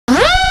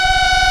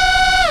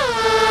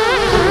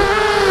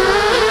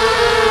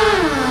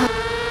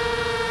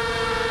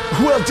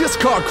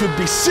car could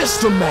be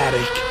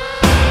systematic,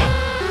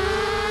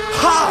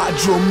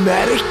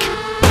 hydromatic,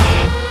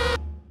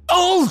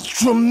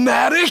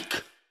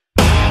 ultramatic.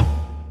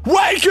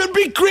 Why it could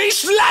be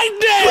grease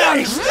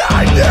lightning?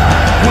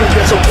 We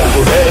get some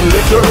overhead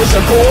lifters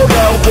and core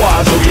down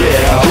quads, oh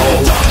yeah.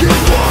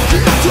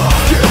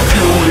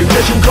 Fuel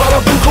injection caught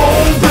up in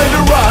chrome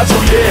blender rods,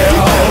 oh yeah.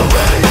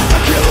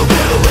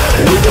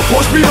 With the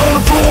force speed on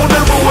the floor,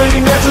 never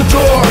waiting at the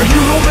door. You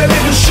know that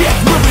ain't the shit,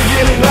 we're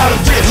beginning out of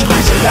this.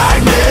 Grease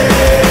lightning.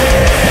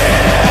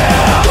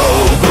 Go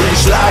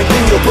grease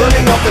lightning, you're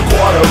burning up the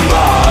quarter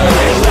mile.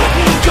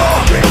 Go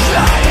grease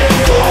lightning,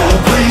 go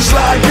grease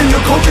lightning,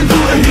 you're cooking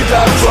through the heat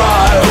of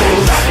trial.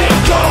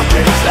 Go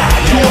grease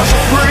lightning, you want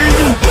some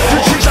green,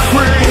 the chicks are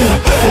green.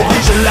 Go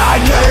grease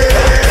lightning.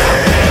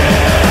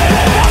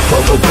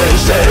 From the bench,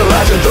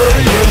 satellites and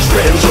 30-inch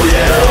rims, oh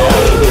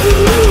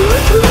yeah.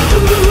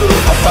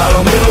 I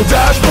follow middle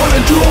dashboard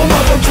and 2 of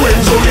my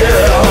twins.